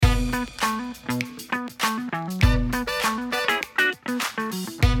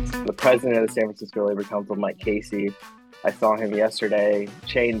president of the San Francisco Labor Council, Mike Casey. I saw him yesterday,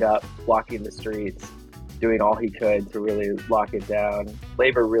 chained up, blocking the streets, doing all he could to really lock it down.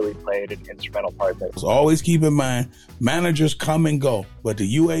 Labor really played an instrumental part there. So always keep in mind, managers come and go, but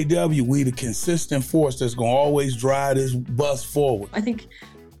the UAW, we the consistent force that's going to always drive this bus forward. I think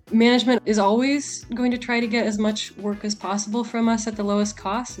management is always going to try to get as much work as possible from us at the lowest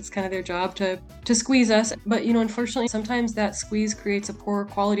cost. It's kind of their job to squeeze us. But, unfortunately, sometimes that squeeze creates a poor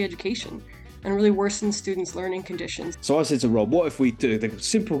quality education and really worsens students' learning conditions. So I said to Rob, what if we do the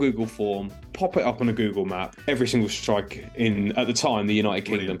simple Google form, pop it up on a Google map, every single strike in, at the time, the United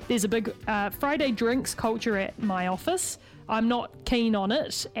Kingdom? There's a big Friday drinks culture at my office. I'm not keen on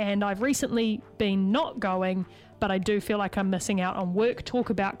it, and I've recently been not going, but I do feel like I'm missing out on work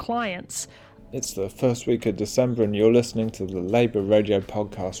talk about clients. It's the first week of December and you're listening to the Labour Radio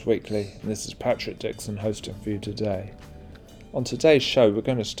Podcast Weekly, and this is Patrick Dixon hosting for you today. On today's show, we're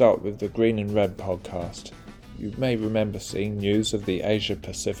going to start with the Green and Red podcast. You may remember seeing news of the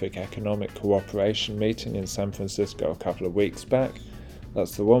Asia-Pacific Economic Cooperation meeting in San Francisco a couple of weeks back.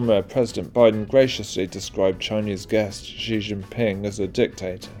 That's the one where President Biden graciously described Chinese guest Xi Jinping as a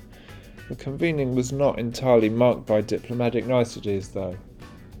dictator. The convening was not entirely marked by diplomatic niceties, though.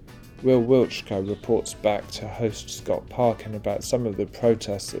 Will Wiltschko reports back to host Scott Parkin about some of the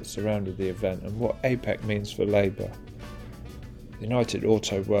protests that surrounded the event and what APEC means for Labour. United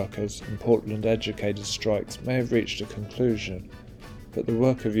Auto Workers and Portland educators' strikes may have reached a conclusion, but the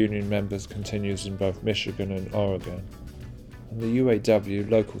work of union members continues in both Michigan and Oregon. On the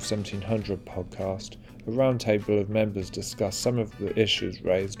UAW Local 1700 podcast, a roundtable of members discussed some of the issues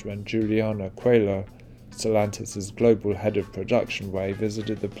raised when Juliana Coelho, Stellantis' global head of production way,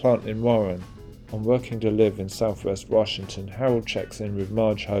 visited the plant in Warren. On Working to Live in Southwest Washington, Harold checks in with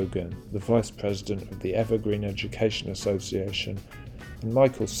Marge Hogan, the Vice President of the Evergreen Education Association, and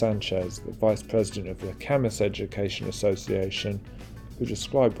Michael Sanchez, the Vice President of the Camas Education Association, who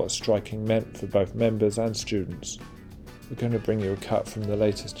described what striking meant for both members and students. We're going to bring you a cut from the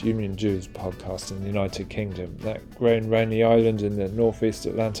latest Union Dues podcast in the United Kingdom, that grey and rainy island in the northeast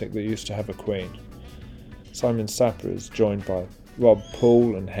Atlantic that used to have a queen. Simon Sapper is joined by Rob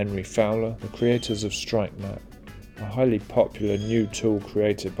Poole and Henry Fowler, the creators of StrikeMap, a highly popular new tool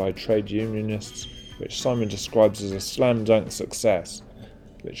created by trade unionists, which Simon describes as a slam dunk success,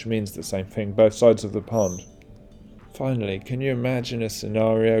 which means the same thing both sides of the pond. Finally, can you imagine a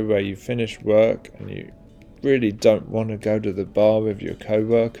scenario where you finish work and you really don't want to go to the bar with your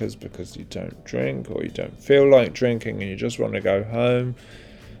co-workers because you don't drink or you don't feel like drinking and you just want to go home,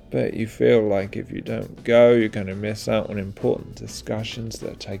 but you feel like if you don't go, you're going to miss out on important discussions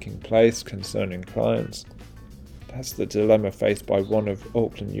that are taking place concerning clients? That's the dilemma faced by one of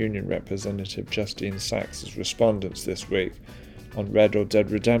Auckland Union Representative Justine Sachs's respondents this week on Red or Dead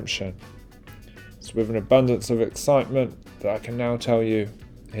Redemption. So with an abundance of excitement that I can now tell you,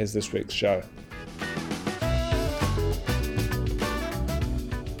 here's this week's show.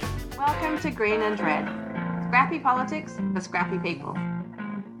 Welcome to Green and Red, scrappy politics for scrappy people.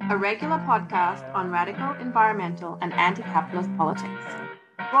 A regular podcast on radical, environmental and anti-capitalist politics.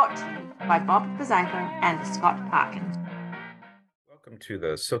 Brought to you by Bob Bazanko and Scott Parkin. Welcome to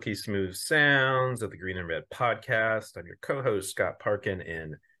the silky smooth sounds of the Green and Red podcast. I'm your co-host, Scott Parkin,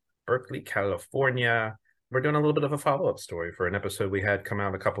 in Berkeley, California. We're doing a little bit of a follow-up story for an episode we had come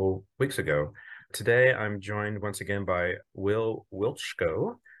out a couple weeks ago. Today, I'm joined once again by Will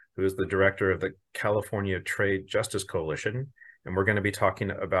Wiltschko, who is the director of the California Trade Justice Coalition. And we're going to be talking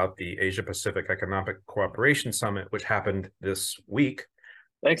about the Asia-Pacific Economic Cooperation Summit, which happened this week.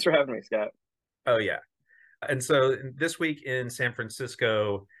 Thanks for having me, Scott. Oh, yeah. And so this week in San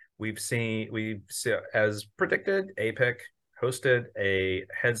Francisco, we've as predicted, APEC hosted a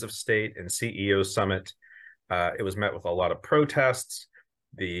heads of state and CEO summit. It was met with a lot of protests.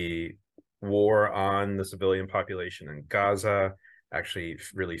 The war on the civilian population in Gaza actually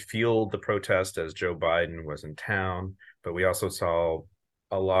really fueled the protest as Joe Biden was in town. But we also saw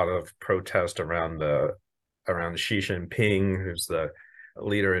a lot of protest around Xi Jinping, who's the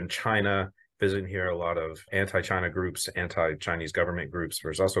leader in China, visiting here. A lot of anti-China groups, anti-Chinese government groups.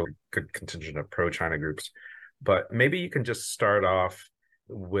 There's also a good contingent of pro-China groups. But maybe you can just start off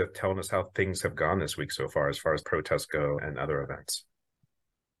with telling us how things have gone this week so far, as protests go and other events.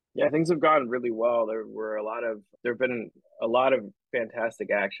 Yeah, things have gone really well. There have been a lot of fantastic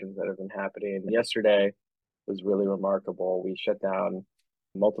actions that have been happening. Yesterday was really remarkable. We shut down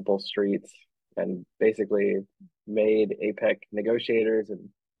multiple streets and basically made APEC negotiators and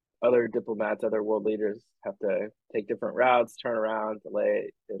other diplomats, other world leaders have to take different routes, turn around, delay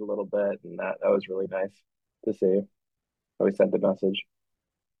it a little bit. And that was really nice to see how we sent the message.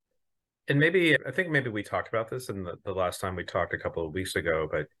 And maybe, I think maybe we talked about this in the last time we talked a couple of weeks ago,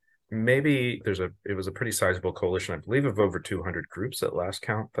 but maybe it was a pretty sizable coalition, I believe of over 200 groups at last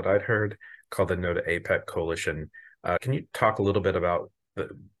count that I'd heard, called the No to APEC Coalition. Can you talk a little bit about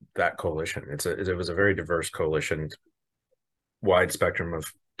that coalition? It was a very diverse coalition, wide spectrum of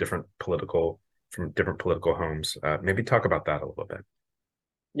different political homes. Maybe talk about that a little bit.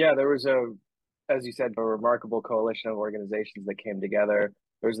 Yeah, there was as you said, a remarkable coalition of organizations that came together.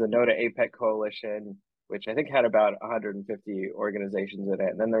 There was the No to APEC Coalition, which I think had about 150 organizations in it.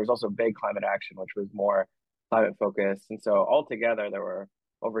 And then there was also Big Climate Action, which was more climate focused. And so altogether, there were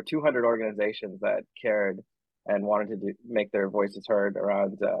over 200 organizations that cared and wanted to make their voices heard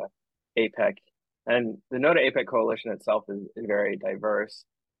around APEC. And the No to APEC Coalition itself is very diverse.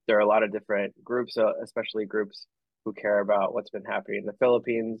 There are a lot of different groups, especially groups who care about what's been happening in the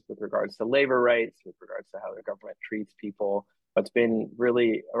Philippines with regards to labor rights, with regards to how the government treats people. It's been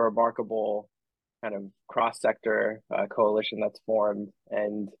really a remarkable kind of cross-sector coalition that's formed,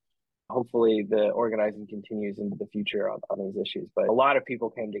 and hopefully the organizing continues into the future on these issues. But a lot of people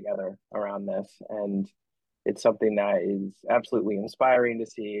came together around this, and it's something that is absolutely inspiring to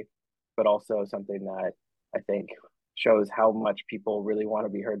see, but also something that I think shows how much people really want to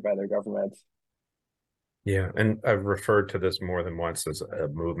be heard by their governments. Yeah, and I've referred to this more than once as a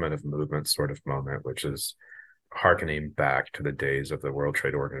movement of movements sort of moment, which is hearkening back to the days of the World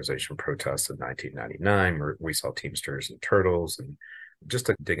Trade Organization protests in 1999, where we saw Teamsters and Turtles. And just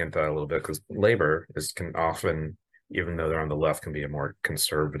to dig into that a little bit, because labor can often, even though they're on the left, can be a more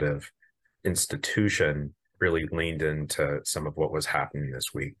conservative institution, really leaned into some of what was happening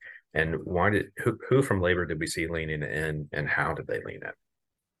this week. And who from labor did we see leaning in, and how did they lean in?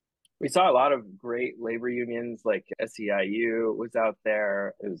 We saw a lot of great labor unions, like SEIU was out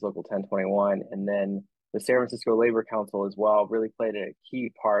there. It was Local 1021. And then the San Francisco Labor Council as well really played a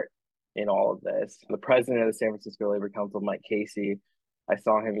key part in all of this. The president of the San Francisco Labor Council, Mike Casey, I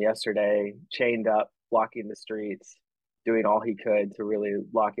saw him yesterday chained up, blocking the streets, doing all he could to really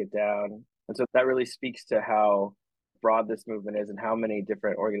lock it down. And so that really speaks to how broad this movement is and how many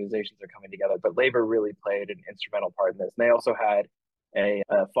different organizations are coming together. But labor really played an instrumental part in this. And they also had a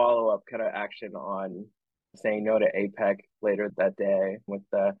follow-up kind of action on saying no to APEC later that day with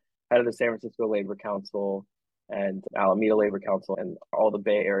the head of the San Francisco Labor Council and Alameda Labor Council and all the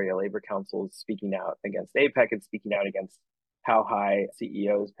Bay Area labor councils speaking out against APEC and speaking out against how high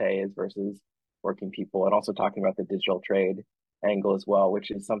CEOs' pay is versus working people, and also talking about the digital trade angle as well,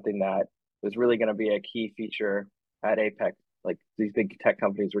 which is something that was really going to be a key feature at APEC. Like, these big tech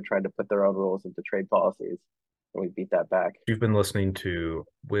companies were trying to put their own rules into trade policies, and we beat that back. You've been listening to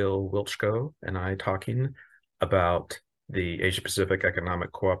Will Wilchko and I talking about the Asia Pacific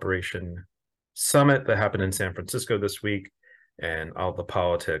Economic Cooperation Summit that happened in San Francisco this week, and all the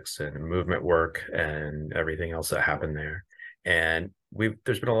politics and movement work and everything else that happened there. And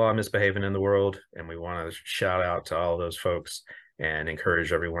there's been a lot of misbehaving in the world, and we want to shout out to all those folks and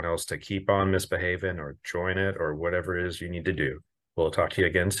encourage everyone else to keep on misbehaving or join it or whatever it is you need to do. We'll talk to you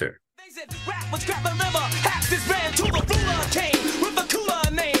again soon.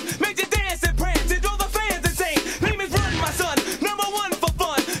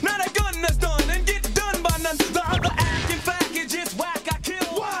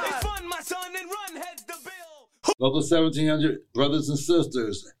 Local 1700 brothers and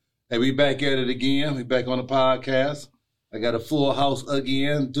sisters. Hey, we back at it again. We back on the podcast. I got a full house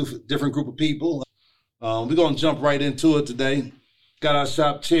again, different group of people. We're going to jump right into it today. Got our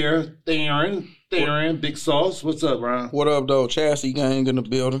shop chair, Theron, Big Sauce. What's up, Ron? What up, though? Chassis gang in the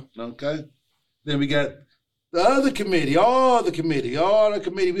building. Okay. Then we got the other committee, all the committee.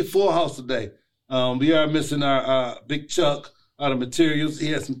 We full house today. We are missing our Big Chuck out of materials.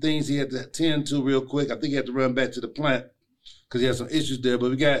 He had some things he had to attend to real quick. I think he had to run back to the plant because he had some issues there.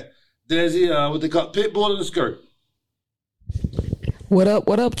 But we got Desi, what they call Pitbull in the skirt. What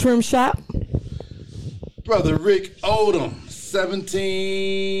up, Trim Shop? Brother Rick Odom,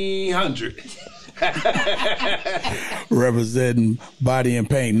 1700. Representing Body and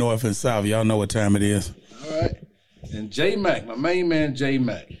Paint, North and South. Y'all know what time it is. All right. And J Mac, my main man, J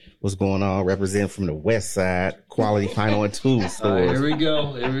Mac. What's going on? Representing from the West Side, Quality Final and Tool Stores. Here we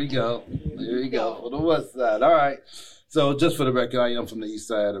go. On the West Side. All right. So just for the record, I am from the East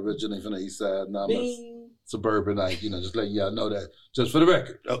Side, originally from the East Side. Now I'm a suburbanite, just letting y'all know that. Just for the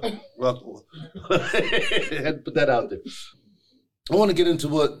record. Oh, well, had to put that out there. I want to get into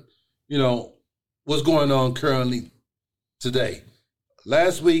what's going on currently today.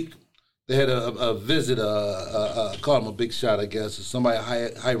 Last week, they had a visit, call him a big shot, I guess, or somebody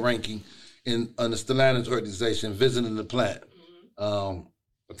high ranking on the Stellantis organization visiting the plant.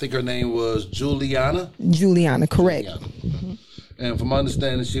 I think her name was Juliana. Juliana, correct. Juliana. Mm-hmm. And from my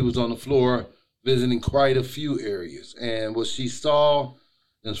understanding, she was on the floor visiting quite a few areas. And what she saw,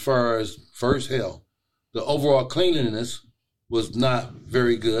 as far as first hell, the overall cleanliness was not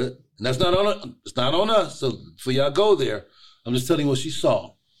very good. And that's not on it's not on us. So for y'all go there, I'm just telling you what she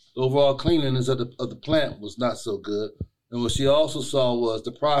saw. The overall cleanliness of the plant was not so good. And what she also saw was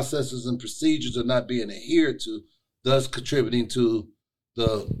the processes and procedures are not being adhered to, thus contributing to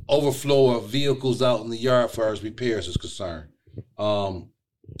the overflow of vehicles out in the yard as far as repairs is concerned.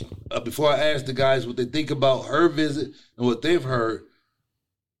 Before I ask the guys what they think about her visit and what they've heard,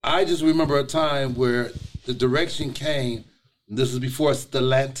 I just remember a time where the direction came, and this was before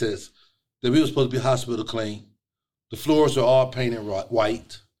Stellantis, that we were supposed to be hospital clean. The floors are all painted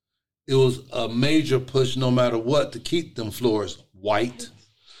white. It was a major push, no matter what, to keep them floors white.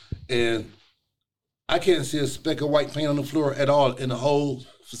 And I can't see a speck of white paint on the floor at all in the whole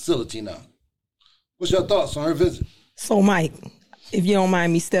facility now. What's your thoughts on her visit? So, Mike, if you don't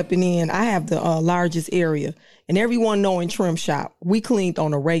mind me stepping in, I have the largest area. And everyone know in Trim Shop, we cleaned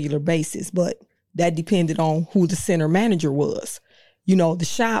on a regular basis, but that depended on who the center manager was. You know, the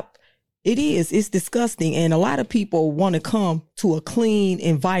shop, it's disgusting. And a lot of people want to come to a clean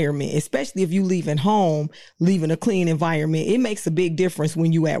environment, especially if you leaving home, leaving a clean environment. It makes a big difference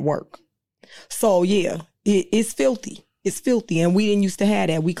when you at work. So, yeah, it's filthy. It's filthy. And we didn't used to have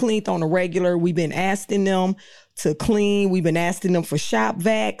that. We cleaned on a regular. We've been asking them to clean. We've been asking them for shop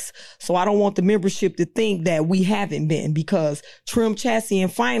vacs. So I don't want the membership to think that we haven't been, because Trim, Chassis,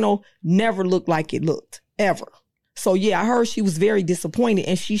 and Final never looked like it looked, ever. So yeah, I heard she was very disappointed,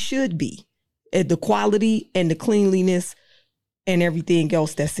 and she should be, at the quality and the cleanliness and everything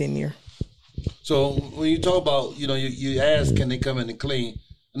else that's in there. So when you talk about, you ask, can they come in and clean?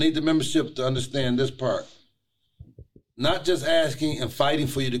 I need the membership to understand this part. Not just asking and fighting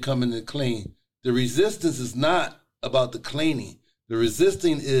for you to come in and clean. The resistance is not about the cleaning. The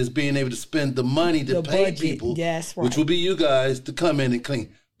resisting is being able to spend the money to pay budget. People, yes, right. Which will be you guys, to come in and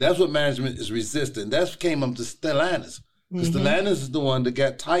clean. That's what management is resisting. That came up to Stellantis. Because Stellantis is the one that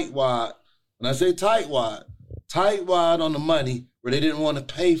got tightwad. When I say tightwad on the money, where they didn't want to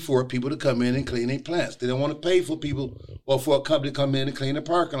pay for people to come in and clean their plants. They don't want to pay for people or for a company to come in and clean the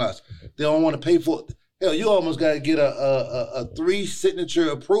parking lots. They don't want to pay for it. Hell, you almost got to get a 3-signature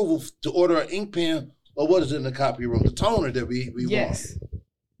approval to order an ink pen, or what is it in the copy room? The toner that we yes.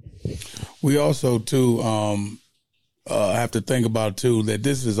 want. We also, too, have to think about, too, that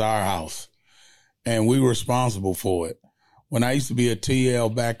this is our house, and we're responsible for it. When I used to be a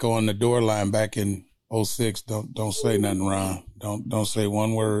TL back on the door line back in 06, don't say nothing, Ron. Don't say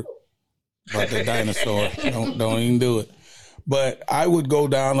one word about the dinosaur. Don't even do it. But I would go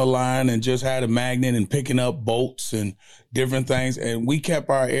down the line and just had a magnet and picking up bolts and different things. And we kept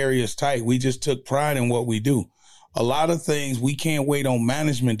our areas tight. We just took pride in what we do. A lot of things we can't wait on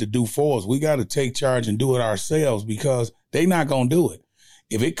management to do for us. We got to take charge and do it ourselves, because they're not going to do it.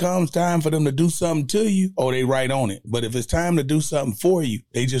 If it comes time for them to do something to you, they right on it. But if it's time to do something for you,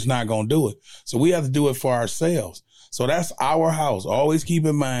 they just not going to do it. So we have to do it for ourselves. So that's our house. Always keep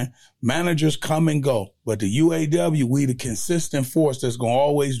in mind, managers come and go. But the UAW, we the consistent force that's going to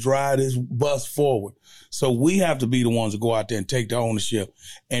always drive this bus forward. So we have to be the ones to go out there and take the ownership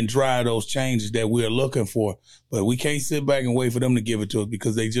and drive those changes that we're looking for. But we can't sit back and wait for them to give it to us,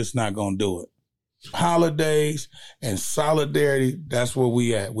 because they just not going to do it. Holidays and solidarity, that's where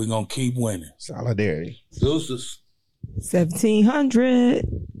we at. We're going to keep winning. Solidarity. Deuces. 1700.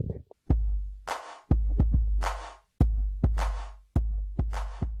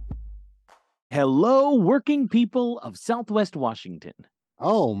 Hello, working people of Southwest Washington.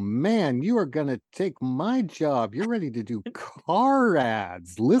 Oh, man, you are going to take my job. You're ready to do car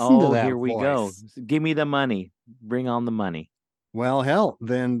ads. Listen to that here we go. Give me the money. Bring on the money. Well, hell,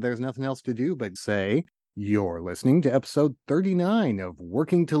 then there's nothing else to do but say you're listening to episode 39 of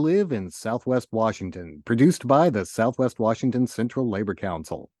Working to Live in Southwest Washington, produced by the Southwest Washington Central Labor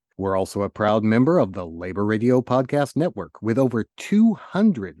Council. We're also a proud member of the Labor Radio Podcast Network, with over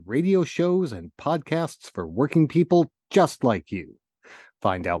 200 radio shows and podcasts for working people just like you.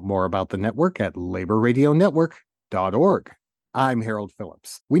 Find out more about the network at laborradionetwork.org. I'm Harold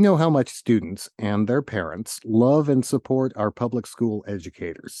Phillips. We know how much students and their parents love and support our public school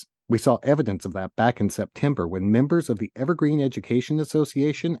educators. We saw evidence of that back in September when members of the Evergreen Education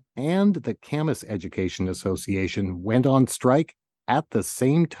Association and the Camas Education Association went on strike at the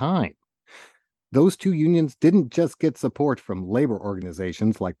same time. Those two unions didn't just get support from labor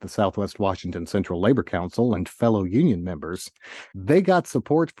organizations like the Southwest Washington Central Labor Council and fellow union members. They got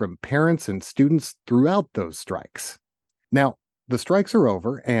support from parents and students throughout those strikes. Now, The strikes are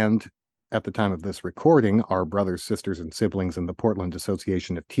over, and at the time of this recording, our brothers, sisters, and siblings in the Portland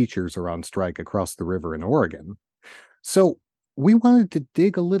Association of Teachers are on strike across the river in Oregon. So we wanted to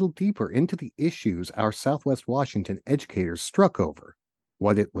dig a little deeper into the issues our Southwest Washington educators struck over,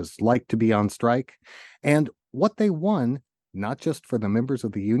 what it was like to be on strike, and what they won, not just for the members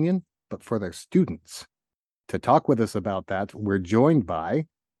of the union, but for their students. To talk with us about that, we're joined by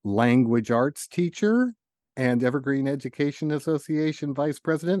language arts teacher and Evergreen Education Association Vice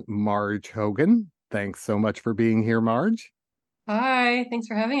President Marge Hogan. Thanks so much for being here, Marge. Hi, thanks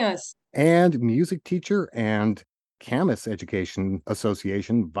for having us. And music teacher and Camas Education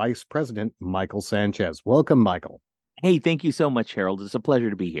Association Vice President Michael Sanchez. Welcome, Michael. Hey, thank you so much, Harold. It's a pleasure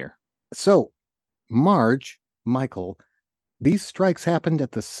to be here. So, Marge, Michael, these strikes happened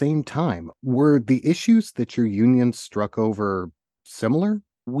at the same time. Were the issues that your union struck over similar?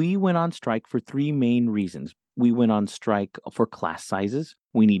 We went on strike for three main reasons. We went on strike for class sizes.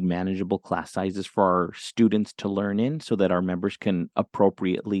 We need manageable class sizes for our students to learn in so that our members can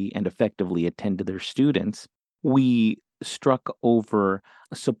appropriately and effectively attend to their students. We struck over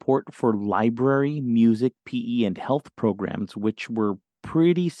support for library, music, PE, and health programs, which were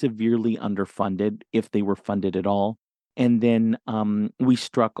pretty severely underfunded, if they were funded at all. And then we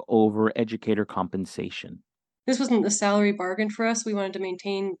struck over educator compensation. This wasn't a salary bargain for us. We wanted to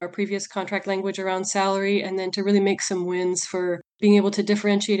maintain our previous contract language around salary and then to really make some wins for being able to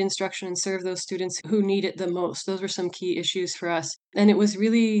differentiate instruction and serve those students who need it the most. Those were some key issues for us. And it was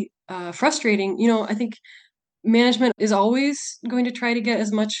really frustrating. I think management is always going to try to get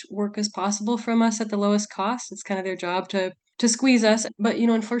as much work as possible from us at the lowest cost. It's kind of their job to squeeze us. But,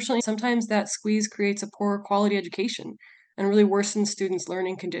 unfortunately, sometimes that squeeze creates a poor quality education and really worsens students'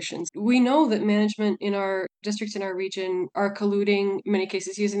 learning conditions. We know that management in our districts in our region are colluding, in many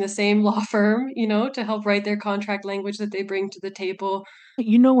cases using the same law firm, to help write their contract language that they bring to the table.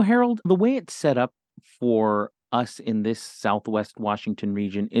 Harold, the way it's set up for us in this Southwest Washington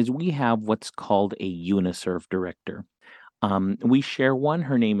region is we have what's called a UNISERV director. We share one.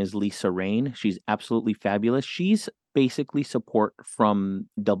 Her name is Lisa Rain. She's absolutely fabulous. She's basically support from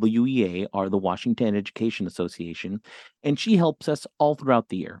WEA, or the Washington Education Association, and she helps us all throughout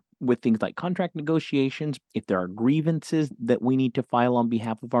the year with things like contract negotiations, if there are grievances that we need to file on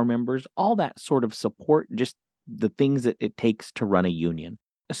behalf of our members, all that sort of support, just the things that it takes to run a union.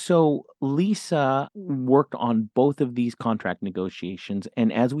 So Lisa worked on both of these contract negotiations,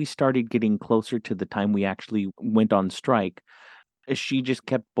 and as we started getting closer to the time we actually went on strike, she just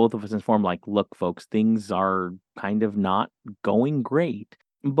kept both of us informed, like, look, folks, things are kind of not going great.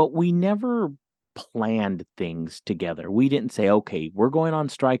 But we never planned things together. We didn't say, okay, we're going on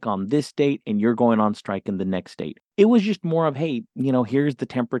strike on this date and you're going on strike in the next date. It was just more of, hey, here's the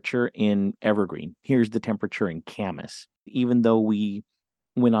temperature in Evergreen. Here's the temperature in Camas. Even though we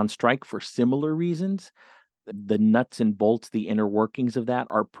went on strike for similar reasons, the nuts and bolts, the inner workings of that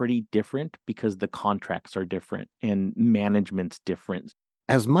are pretty different because the contracts are different and management's different.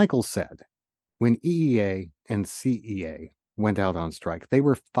 As Michael said, when EEA and CEA went out on strike, they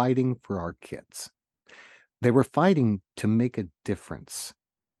were fighting for our kids. They were fighting to make a difference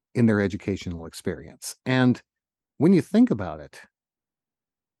in their educational experience. And when you think about it,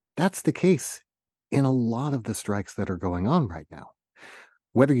 that's the case in a lot of the strikes that are going on right now.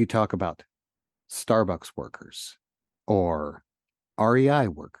 Whether you talk about Starbucks workers or REI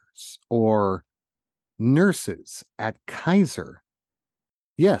workers or nurses at Kaiser,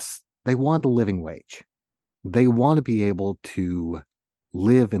 yes, they want a living wage. They want to be able to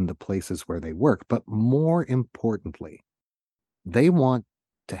live in the places where they work. But more importantly, they want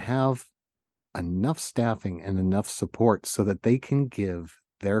to have enough staffing and enough support so that they can give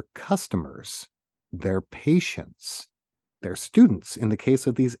their customers, their patients, their students, in the case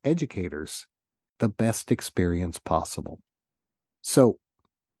of these educators, the best experience possible. So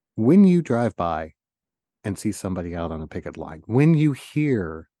when you drive by and see somebody out on a picket line, when you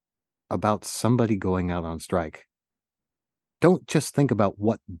hear about somebody going out on strike, don't just think about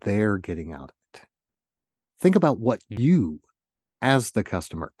what they're getting out of it. Think about what you, as the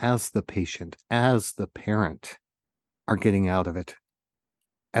customer, as the patient, as the parent, are getting out of it.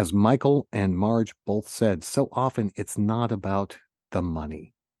 As Michael and Marge both said, so often it's not about the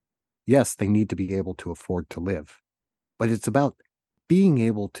money. Yes, they need to be able to afford to live, but it's about being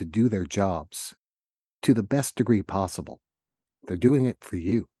able to do their jobs to the best degree possible. They're doing it for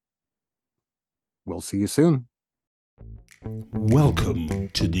you. We'll see you soon. Welcome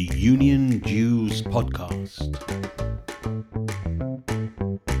to the Union Dues Podcast.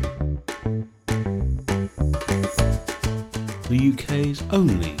 The UK's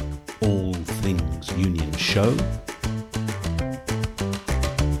only all things union show.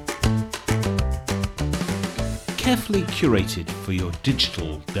 carefully curated for your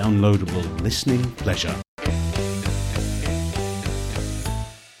digital, downloadable listening pleasure.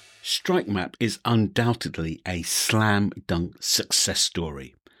 StrikeMap is undoubtedly a slam dunk success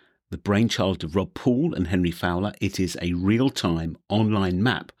story. The brainchild of Rob Poole and Henry Fowler, it is a real-time online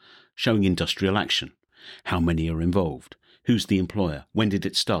map showing industrial action. How many are involved? Who's the employer? When did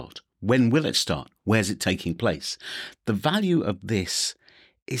it start? When will it start? Where's it taking place? The value of this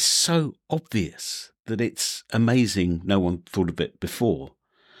is so obvious that it's amazing no one thought of it before.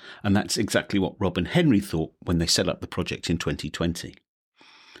 And that's exactly what Rob and Henry thought when they set up the project in 2020.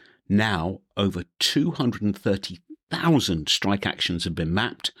 Now, over 230,000 strike actions have been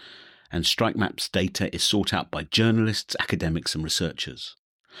mapped, and StrikeMap's data is sought out by journalists, academics and researchers.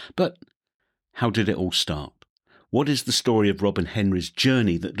 But how did it all start? What is the story of Rob and Henry's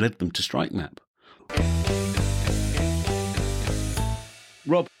journey that led them to StrikeMap?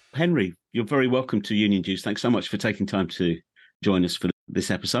 Rob, Henry, you're very welcome to Union Dues. Thanks so much for taking time to join us for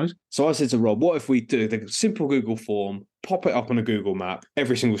this episode. So I said to Rob, what if we do the simple Google form, pop it up on a Google map,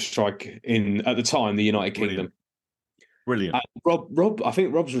 every single strike in, at the time, the United Kingdom. Brilliant. Rob, I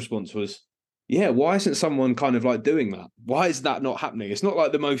think Rob's response was, yeah, why isn't someone kind of like doing that? Why is that not happening? It's not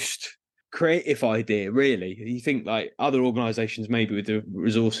like the most creative idea, really. You think like other organizations maybe with the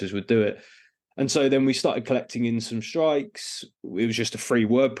resources would do it. And so then we started collecting in some strikes. It was just a free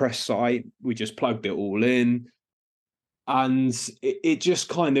WordPress site. We just plugged it all in. And it just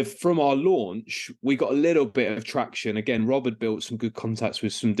kind of, from our launch, we got a little bit of traction. Again, Rob had built some good contacts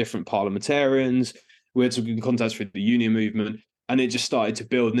with some different parliamentarians. We had some good contacts with the union movement. And it just started to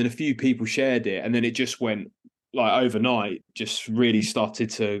build. And then a few people shared it. And then it just went like overnight, just really started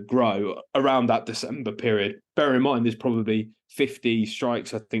to grow around that December period. Bear in mind, there's probably 50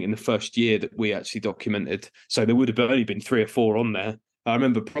 strikes, I think, in the first year that we actually documented. So there would have only been 3 or 4 on there. I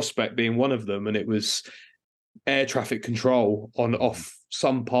remember Prospect being one of them, and it was air traffic control off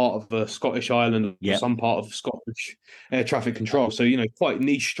some part of the Scottish island, some part of Scottish air traffic control. So, quite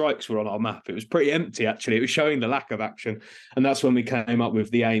niche strikes were on our map. It was pretty empty, actually. It was showing the lack of action. And that's when we came up with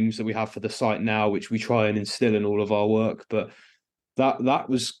the aims that we have for the site now, which we try and instill in all of our work. But that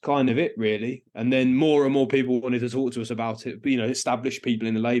was kind of it, really. And then more and more people wanted to talk to us about it, but, established people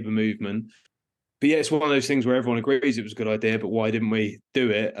in the labour movement. But yeah, it's one of those things where everyone agrees it was a good idea, but why didn't we do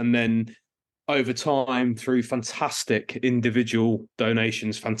it? And then over time, through fantastic individual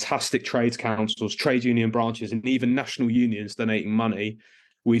donations, fantastic trades councils, trade union branches, and even national unions donating money,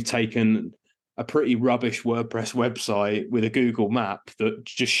 we've taken a pretty rubbish WordPress website with a Google map that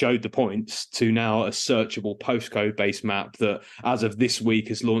just showed the points to now a searchable postcode-based map that, as of this week,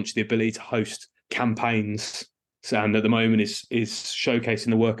 has launched the ability to host campaigns. And at the moment is showcasing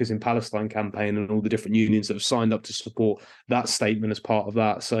the Workers in Palestine campaign and all the different unions that have signed up to support that statement as part of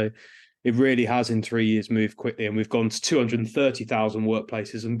that. So it really has in 3 years moved quickly, and we've gone to 230,000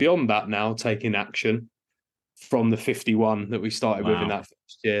 workplaces and beyond that now, taking action from the 51 that we started with in that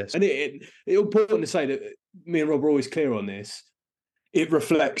first year. And it's important to say that me and Rob are always clear on this. It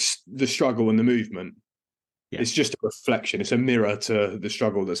reflects the struggle and the movement. Yeah. It's just a reflection. It's a mirror to the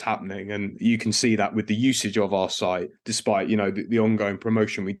struggle that's happening. And you can see that with the usage of our site, despite, the ongoing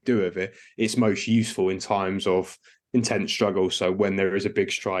promotion we do of it, it's most useful in times of intense struggle. So when there is a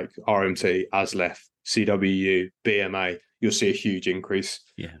big strike, RMT, ASLEF, CWU, BMA, you'll see a huge increase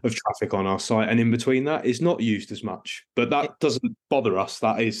of traffic on our site. And in between that is not used as much. But that doesn't bother us.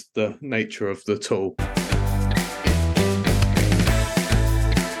 That is the nature of the tool.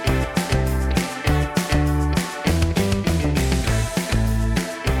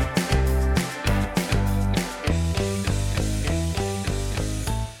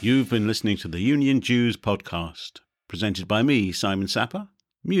 You've been listening to the Union Dues podcast, presented by me, Simon Sapper.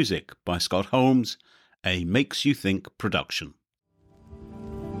 Music by Scott Holmes, a Makes You Think production.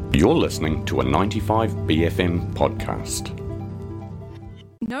 You're listening to a 95 BFM podcast.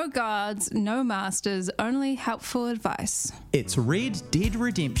 No guards, no masters, only helpful advice. It's Red Dead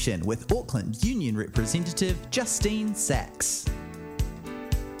Redemption with Auckland Union representative Justine Sachs.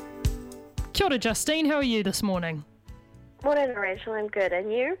 Kia ora, Justine. How are you this morning? Morning, Rachel. I'm good.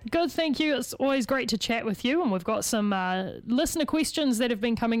 And you? Good, thank you. It's always great to chat with you. And we've got some listener questions that have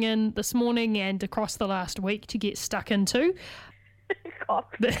been coming in this morning and across the last week to get stuck into.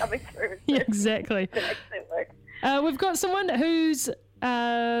 Coming through. Yeah, exactly. We've got someone who's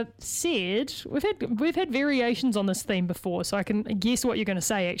said we've had variations on this theme before, so I can guess what you're going to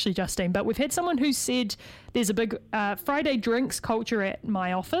say, actually, Justine. But we've had someone who said there's a big Friday drinks culture at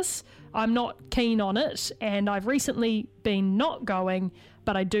my office. I'm not keen on it, and I've recently been not going,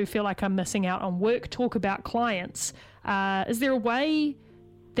 but I do feel like I'm missing out on work talk about clients. Is there a way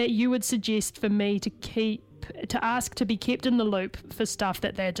that you would suggest for me to keep to ask to be kept in the loop for stuff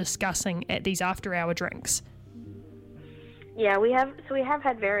that they're discussing at these after-hour drinks? Yeah, we have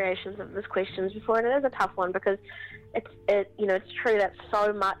had variations of this questions before, and it is a tough one because it's true that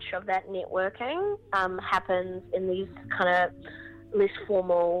so much of that networking happens in these kind of less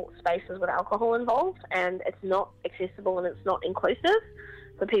formal spaces with alcohol involved, and it's not accessible and it's not inclusive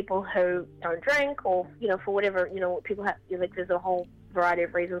for people who don't drink, or for whatever people have. There's a whole variety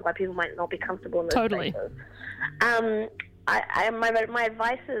of reasons why people might not be comfortable in those spaces. My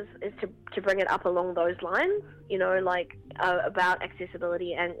advice is to bring it up along those lines, about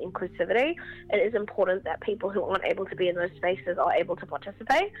accessibility and inclusivity. It is important that people who aren't able to be in those spaces are able to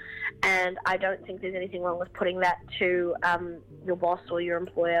participate, and I don't think there's anything wrong with putting that to your boss or your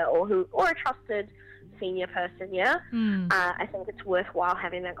employer or a trusted senior person. I think it's worthwhile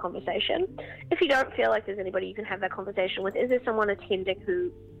having that conversation. If you don't feel like there's anybody you can have that conversation with, is there someone attending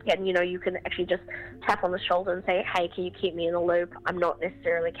who you can actually just tap on the shoulder and say, hey, can you keep me in the loop? I'm not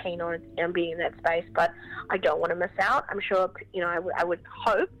necessarily keen on being in that space, but I don't want to miss out. I'm sure, I would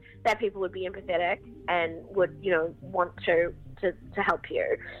hope that people would be empathetic and would, want to help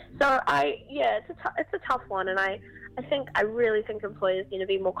you. So it's a tough one, and I really think employers need to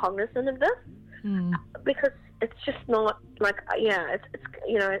be more cognizant of this. Because it's just not it's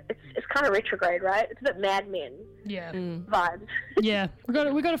kind of retrograde, right? It's a bit Mad Men vibes.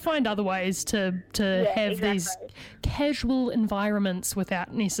 we got to find other ways to have these casual environments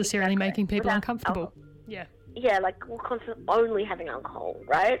without necessarily making people uncomfortable. Like only having alcohol,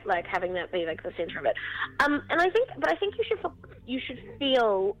 right? Like having that be like the center of it. And I think you should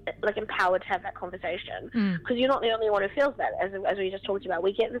feel like empowered to have that conversation, because you're not the only one who feels that. As we just talked about,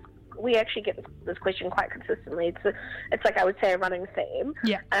 we actually get this question quite consistently. It's like, I would say, a running theme.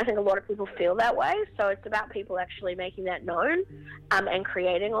 And I think a lot of people feel that way. So it's about people actually making that known, and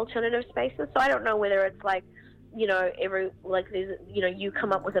creating alternative spaces. So I don't know whether it's like, there's, you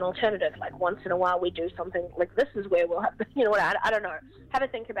come up with an alternative, like once in a while we do something like this is where we'll have, I don't know, have a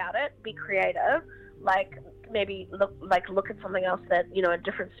think about it, be creative, like maybe look at something else that, a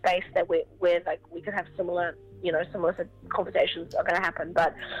different space that where like we could have similar conversations are going to happen.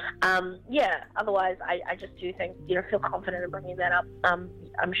 But otherwise I just do think, feel confident in bringing that up. I'm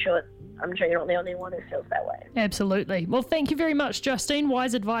sure you're not the only one who feels that way. Absolutely. Well, thank you very much, Justine.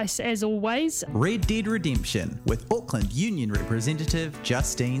 Wise advice as always. Red Dead Redemption with Auckland Union Representative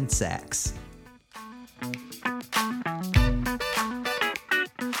Justine Sachs.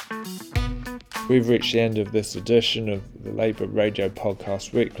 We've reached the end of this edition of the Labour Radio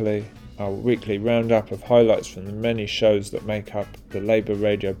Podcast Weekly, our weekly roundup of highlights from the many shows that make up the Labour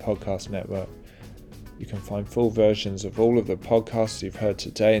Radio Podcast Network. You can find full versions of all of the podcasts you've heard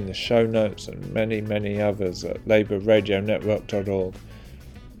today in the show notes and many, many others at labourradionetwork.org.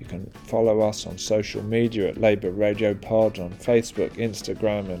 You can follow us on social media at Labour Radio Pod on Facebook,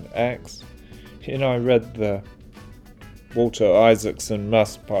 Instagram and X. I read the Walter Isaacson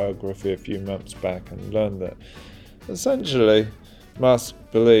Musk biography a few months back and learned that essentially Musk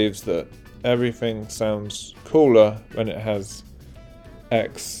believes that everything sounds cooler when it has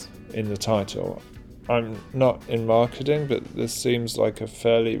X in the title. I'm not in marketing, but this seems like a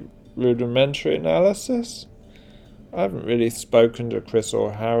fairly rudimentary analysis. I haven't really spoken to Chris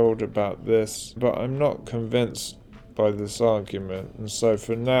or Harold about this, but I'm not convinced by this argument, and so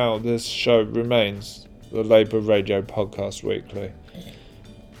for now this show remains the Labour Radio Podcast Weekly.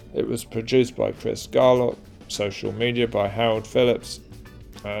 It was produced by Chris Garlock, social media by Harold Phillips,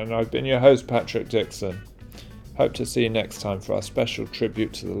 and I've been your host, Patrick Dixon. Hope to see you next time for our special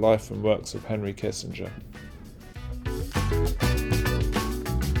tribute to the life and works of Henry Kissinger.